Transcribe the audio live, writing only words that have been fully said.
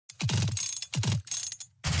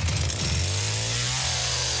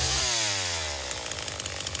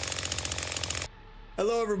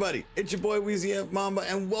Hello everybody, it's your boy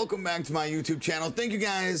WEEZYFMAMBA and welcome back to my YouTube channel. Thank you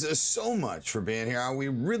guys so much for being here. We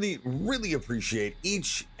really appreciate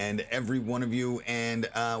each and every one of you, and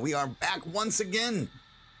we are back once again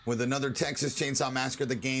with another Texas Chainsaw Massacre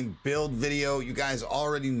the game build video. You guys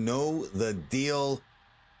already know the deal.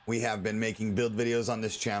 We have been making build videos on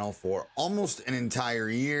this channel for almost an entire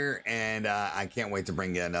year, and I can't wait to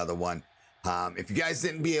bring you another one. If you guys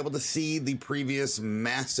didn't be able to see the previous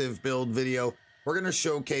massive build video, we're going to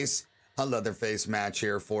showcase a Leatherface match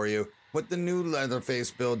here for you with the new Leatherface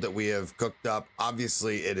build that we have cooked up.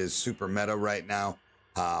 Obviously, it is super meta right now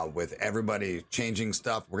with everybody changing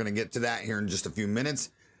stuff. We're going to get to that here in just a few minutes.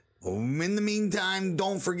 In the meantime,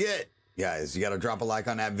 don't forget, guys, you got to drop a like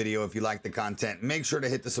on that video if you like the content. Make sure to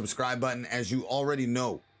hit the subscribe button. As you already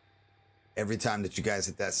know, every time that you guys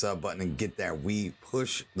hit that sub button and get there, we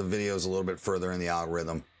push the videos a little bit further in the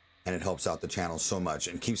algorithm, and it helps out the channel so much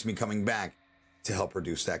and keeps me coming back to help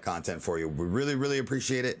produce that content for you. We really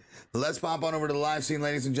appreciate it. Let's pop on over to the live scene,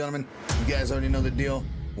 ladies and gentlemen. You guys already know the deal.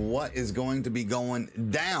 What is going to be going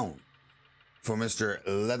down for Mr.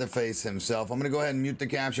 Leatherface himself? I'm going to go ahead and mute the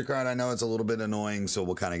capture card. I know it's a little bit annoying, so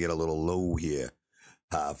we'll kind of get a little low here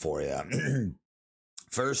for you.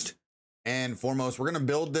 First and foremost, we're going to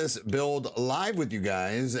build this build live with you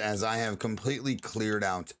guys as I have completely cleared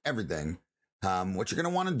out everything. What you're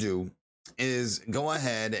going to want to do is go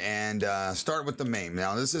ahead and start with the main.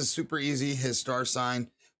 Now, this is super easy. His star sign,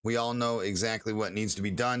 we all know exactly what needs to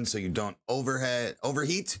be done so you don't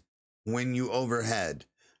overheat when you overhead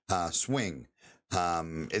swing.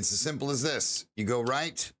 It's as simple as this. You go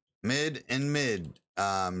right, mid, and mid.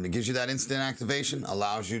 It gives you that instant activation,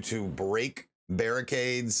 allows you to break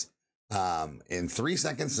barricades in 3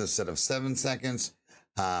 seconds instead of 7 seconds.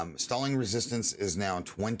 Stalling resistance is now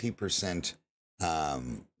 20%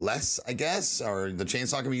 less, I guess, or the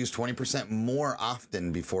chainsaw can be used 20% more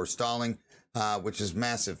often before stalling, which is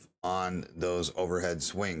massive on those overhead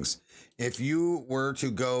swings. If you were to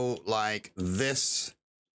go like this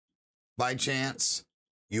by chance,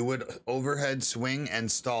 you would overhead swing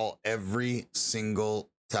and stall every single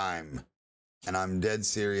time. And I'm dead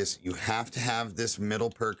serious. You have to have this middle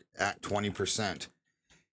perk at 20%.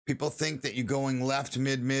 People think that you going left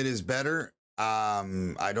mid is better.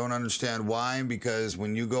 I don't understand why, because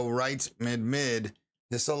when you go right mid,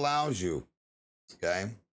 this allows you,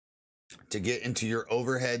 okay, to get into your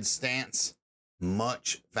overhead stance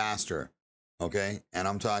much faster, okay? And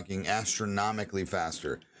I'm talking astronomically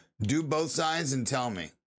faster. Do both sides and tell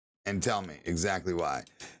me exactly why.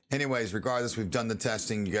 Anyways, regardless, we've done the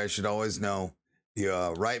testing. You guys should always know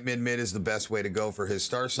the right mid is the best way to go for his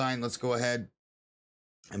star sign. Let's go ahead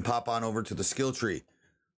and pop on over to the skill tree.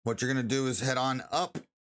 What you're going to do is head on up.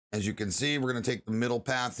 As you can see, we're going to take the middle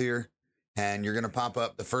path here, and you're going to pop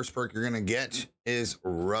up. The first perk you're going to get is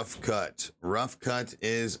Rough Cut. Rough Cut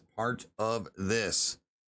is part of this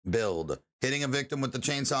build. Hitting a victim with the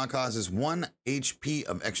chainsaw causes 1 HP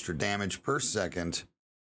of extra damage per second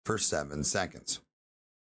for 7 seconds.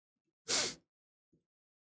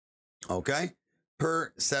 Okay,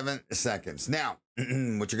 per 7 seconds. Now,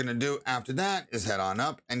 what you're going to do after that is head on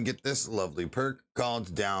up and get this lovely perk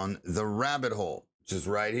called Down the Rabbit Hole, which is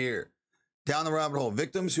right here. Down the Rabbit Hole.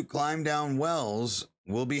 Victims who climb down wells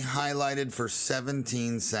will be highlighted for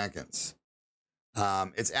 17 seconds.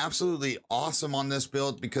 It's absolutely awesome on this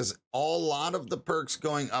build because a lot of the perks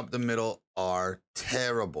going up the middle are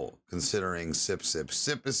terrible, considering Sip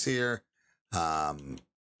is here,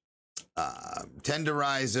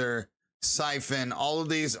 Tenderizer, Siphon. All of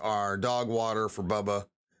these are dog water for Bubba,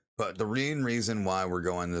 but the main reason why we're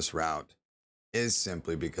going this route is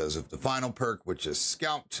simply because of the final perk, which is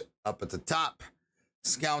Scout up at the top.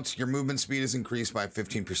 Scout, your movement speed is increased by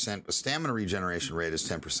 15%, but stamina regeneration rate is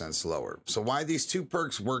 10% slower. So why these two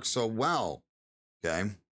perks work so well,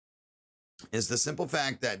 okay, is the simple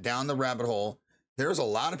fact that down the rabbit hole, there's a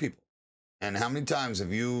lot of people. And how many times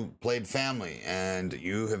have you played family and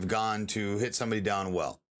you have gone to hit somebody down a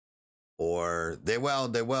well? Or they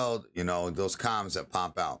weld, you know, those comms that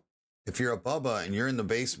pop out. If you're a Bubba and you're in the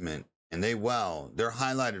basement and they weld, they're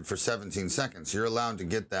highlighted for 17 seconds. You're allowed to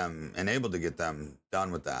get them and able to get them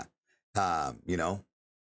done with that. You know,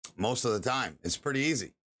 most of the time, it's pretty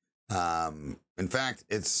easy. In fact,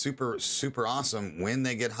 it's super awesome when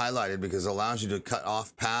they get highlighted because it allows you to cut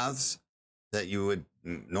off paths that you would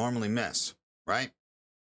normally miss, right?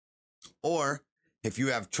 Or if you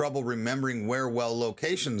have trouble remembering where well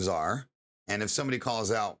locations are, and if somebody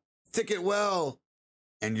calls out Thicket Well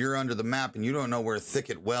and you're under the map and you don't know where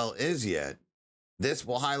Thicket Well is yet, this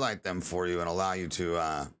will highlight them for you and allow you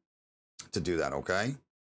to do that, okay?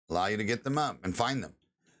 Allow you to get them up and find them.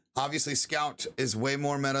 Obviously, Scout is way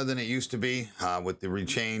more meta than it used to be, with the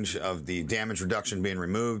rechange of the damage reduction being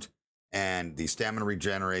removed and the stamina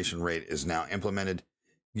regeneration rate is now implemented.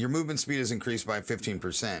 Your movement speed is increased by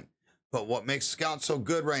 15%. But what makes Scout so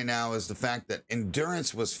good right now is the fact that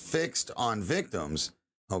endurance was fixed on victims,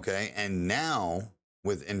 okay? And now,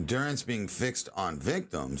 with endurance being fixed on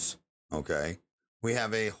victims, okay, we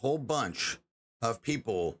have a whole bunch of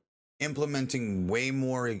people implementing way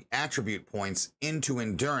more attribute points into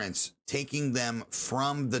endurance, taking them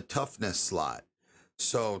from the toughness slot.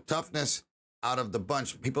 So toughness out of the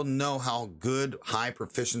bunch, people know how good high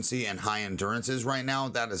proficiency and high endurance is right now.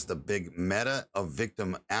 That is the big meta of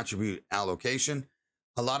victim attribute allocation.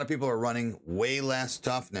 A lot of people are running way less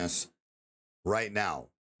toughness right now.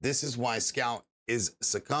 This is why Scout is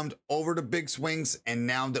succumbed over to big swings. And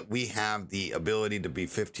now that we have the ability to be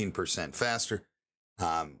 15% faster,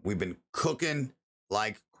 we've been cooking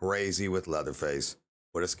like crazy with Leatherface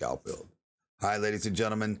with a Scout build. All right, ladies and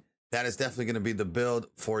gentlemen, that is definitely going to be the build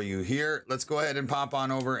for you here. Let's go ahead and pop on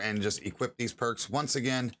over and just equip these perks. Once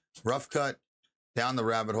again, Rough Cut, Down the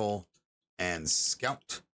Rabbit Hole, and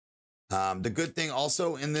Scout. The good thing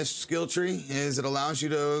also in this skill tree is it allows you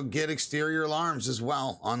to get exterior alarms as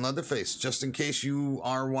well on Leatherface, just in case you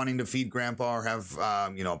are wanting to feed Grandpa or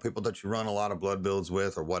have, you know, people that you run a lot of blood builds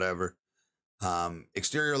with or whatever.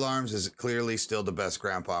 Exterior alarms is clearly still the best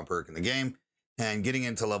Grandpa perk in the game, and getting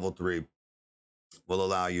into level 3 will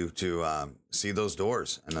allow you to see those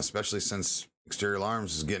doors, and especially since exterior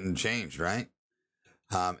alarms is getting changed, right?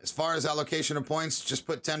 As far as allocation of points, just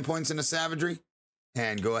put 10 points into savagery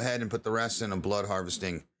and go ahead and put the rest into blood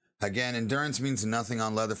harvesting. Again, endurance means nothing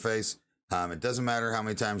on Leatherface. It doesn't matter how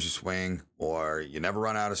many times you swing, or you never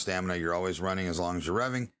run out of stamina. You're always running as long as you're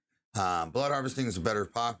revving. Blood harvesting is a better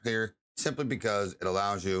pop here, simply because it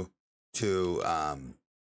allows you to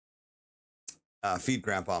feed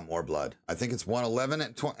Grandpa more blood. I think it's 111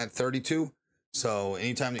 at 32. So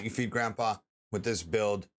anytime that you feed Grandpa with this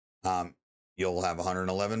build, you'll have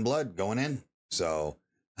 111 blood going in. So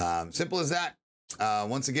simple as that.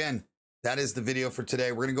 Once again, that is the video for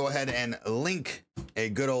today. We're going to go ahead and link a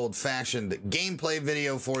good old-fashioned gameplay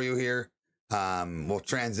video for you here. We'll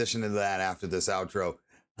transition to that after this outro.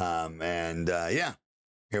 Yeah.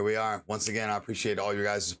 Here we are. Once again, I appreciate all your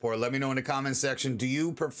guys' support. Let me know in the comment section, do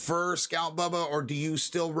you prefer Scout Bubba, or do you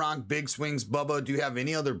still rock Big Swings Bubba? Do you have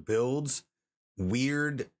any other builds,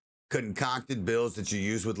 weird, concocted builds that you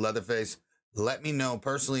use with Leatherface? Let me know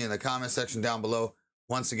personally in the comment section down below.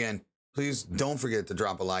 Once again, please don't forget to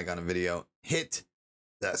drop a like on the video. Hit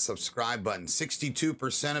that subscribe button.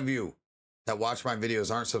 62% of you that watch my videos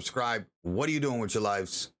aren't subscribed. What are you doing with your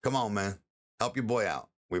lives? Come on, man. Help your boy out.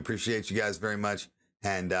 We appreciate you guys very much.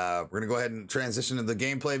 And we're going to go ahead and transition to the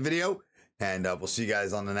gameplay video, and we'll see you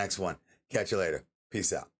guys on the next one. Catch you later.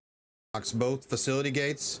 Peace out. Locks both facility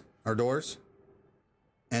gates or doors,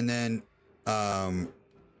 and then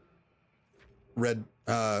red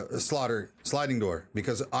sliding door,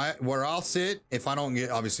 because where I'll sit, if I don't get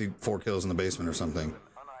obviously 4 kills in the basement or something,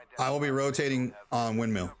 I will be rotating on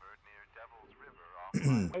windmill.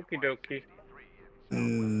 Okie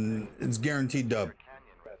dokie. It's guaranteed dub.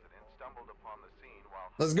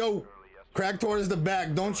 Let's go. Crack towards the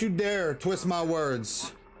back. Don't you dare twist my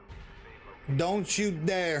words. Don't you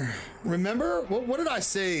dare. Remember, what did I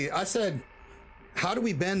say? I said, how do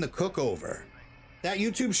we bend the cook over? That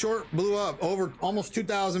YouTube short blew up over almost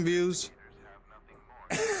 2,000 views.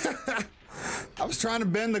 I was trying to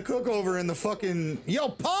bend the cook over in the fucking... Yo,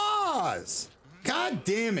 pause! God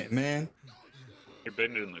damn it, man. You're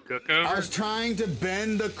bending the cook over? I was trying to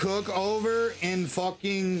bend the cook over in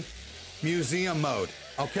fucking museum mode,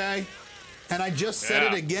 okay? And I just said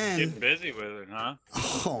it again. Getting busy with it, huh?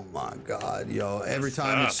 Oh my God, yo. Every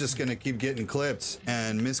time it's just gonna keep getting clipped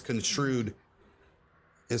and misconstrued.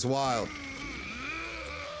 It's wild.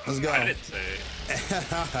 Let's go. I didn't say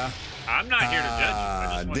it. I'm not here to judge you.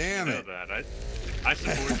 I just want damn you to know that. I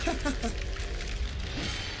support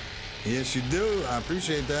you. Yes, you do. I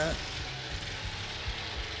appreciate that.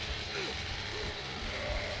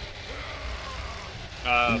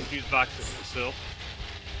 Fuse box is still.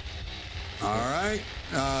 All right.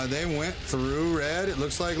 They went through red. It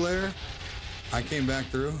looks like Lair. I came back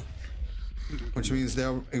through, which means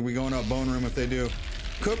they'll be going up bone room if they do.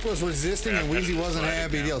 Cook was resisting and Wheezy wasn't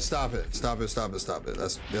happy. Yo, stop it. Stop it. Stop it. Stop it.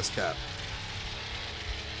 That's cap.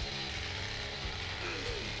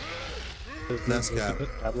 That's cap.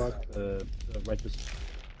 All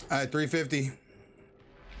right, 350.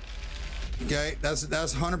 Okay, that's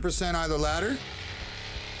 100% either ladder.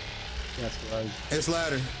 That's right. It's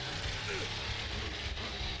ladder.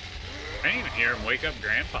 I didn't even hear him wake up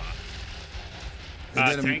Grandpa.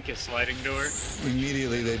 Tank is sliding door.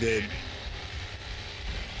 Immediately they did.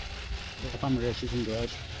 If I'm real, she's in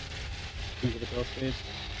garage. Into the crawl space.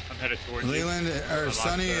 I'm headed towards Leland, or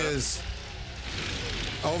Sunny is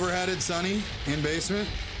overheaded. Sunny in basement.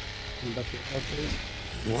 I'm back to the crawl space.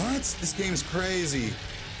 What? This game's crazy.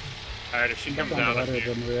 Alright, if she comes Back down, the up ladder,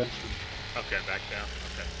 here. Maria. Okay, back down.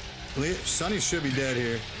 Okay. Sunny should be dead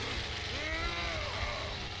here.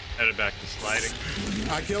 Headed back to sliding.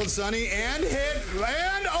 I killed Sunny and hit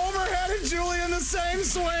and overheaded Julie in the same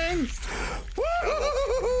swing.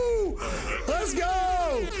 Woo! Let's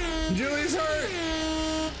go! Julie's hurt.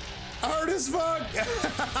 Hurt as fuck.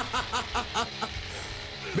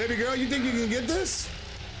 Baby girl, you think you can get this?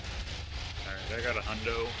 Alright, I got a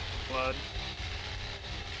hundo blood.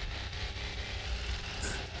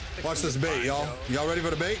 Watch this bait, y'all. Y'all ready for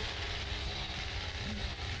the bait?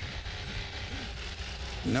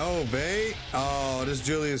 No bait. Oh, this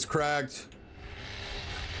Julie is cracked.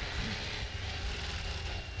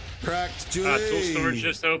 Cracked, Julie. Tool storage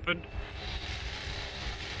just opened.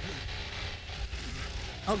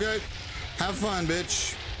 Okay. Have fun,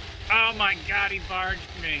 bitch. Oh my god, he barged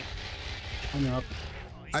me. I'm up.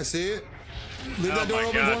 I see it. Leave Oh that door my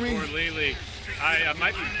open god, for me. poor Lily. I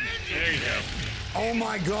might be. There you go. Oh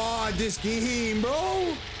my god, this game,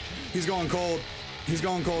 bro. He's going cold. He's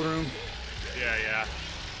going cold room. Yeah.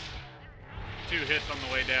 2 hits on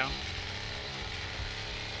the way down.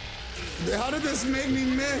 How did this make me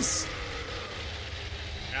miss?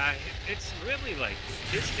 It's really like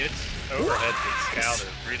his hits overhead with scout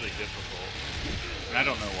are really difficult. I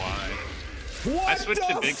don't know why. What I switched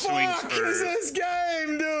the to big swings fuck for- is this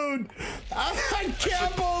game, dude? I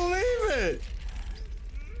can't believe it.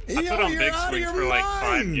 I put on you're big out of swings your for like 5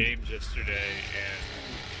 mind. games yesterday,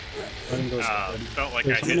 I didn't go and felt like I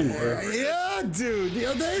There's hit something more. there. Yeah, dude.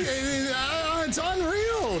 Yeah, it's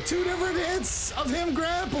unreal. 2 different hits of him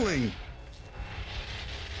grappling.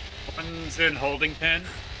 One's in holding pen.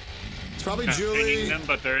 It's probably Not pinging Julie. them,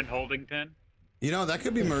 but they're in holding pen. You know, that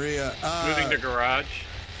could be Maria. Moving to garage.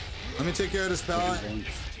 Let me take care of this pallet.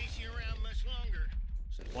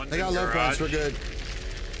 One's They in got low garage. points. We're good.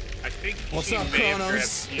 I think What's she up, may have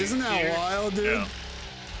Kronos? grabbed you Isn't that here. wild, dude? No.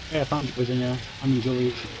 Yeah, I found the poison, yeah. I mean,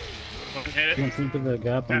 Julie. Don't hit You it. want to sleep with the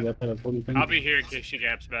gap on the outside of the holding thing? I'll be here in case she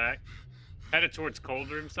gaps back. Headed towards cold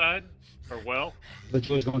room side. Or well. But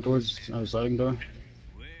Julie's going towards sliding door.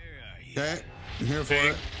 Okay, I'm here for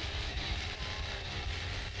Big. it.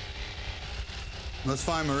 Let's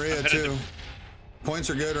find Maria I'm headed too. Points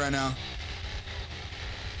are good right now.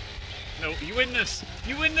 No, you win this.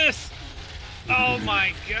 You win this. Oh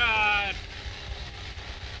my god.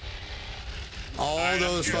 All Alright,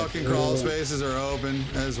 those I'm good. fucking crawl spaces are open.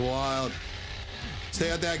 That's wild.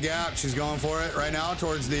 Stay at that gap. She's going for it right now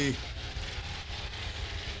towards the.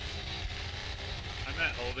 I'm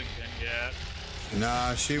at holding pin gap.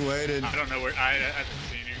 Nah, she waited. I don't know where. I haven't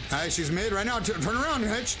seen her. Hey, she's mid right now. Turn around,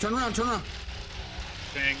 Hitch. Turn around. Turn around.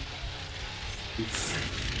 Thing.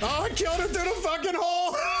 Oh, I killed her through the fucking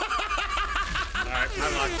hole. Alright, I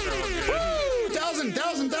locked her all good. Woo!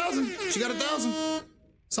 1,000. She got 1,000.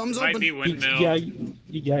 Something's Might open. be windmill. Yeah,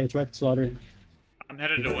 it's right, slaughter. I'm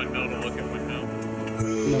headed to windmill to look at windmill.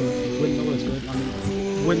 No, windmill is good. I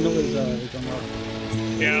mean, windmill is unlocked.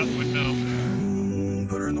 Yeah, windmill.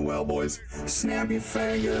 Put her in the well, boys. Snap your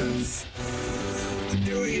fingers.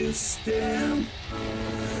 Do you still?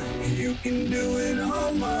 You can do it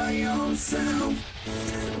all by yourself.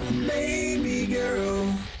 Baby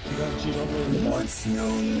girl, She's over in the back. what's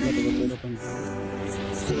your name? Let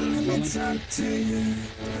me talk to you.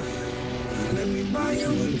 Let me buy you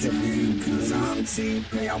a drink, cause I'm cheap.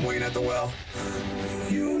 Hey, I'm waiting at the well.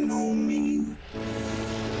 You know me.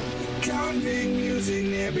 Convict music,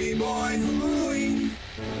 nappy boy. Hooey.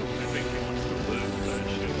 I think he wants to lose, but it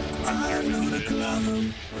should. I know the club.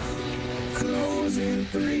 Closing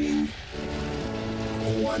 3.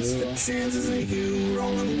 What's the chances of you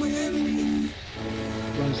rolling with me?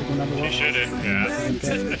 He shouldn't, yeah. Back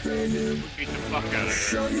to the crib. Beat the fuck out of her.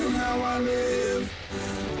 Show you how I live.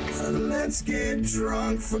 Let's get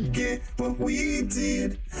drunk, forget what we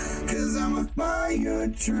did. Cause I'ma buy you a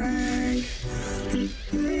drink.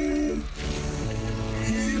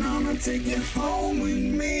 And I'ma take you home with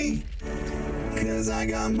me. Cause I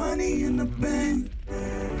got money in the bank.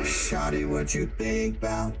 Shawty, what you think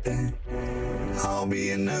about that? I'll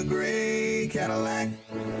be in the gray Cadillac.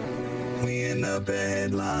 We in the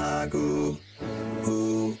bed like ooh,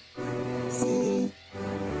 ooh, ooh,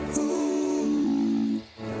 ooh.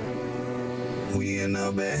 We in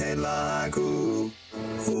the bed like ooh,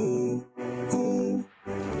 ooh, ooh,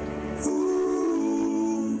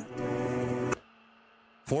 ooh.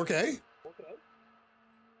 4K?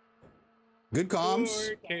 Good comms.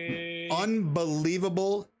 4K.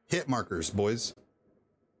 Unbelievable hit markers, boys.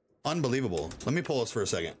 Unbelievable. Let me pull us for a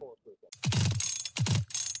second.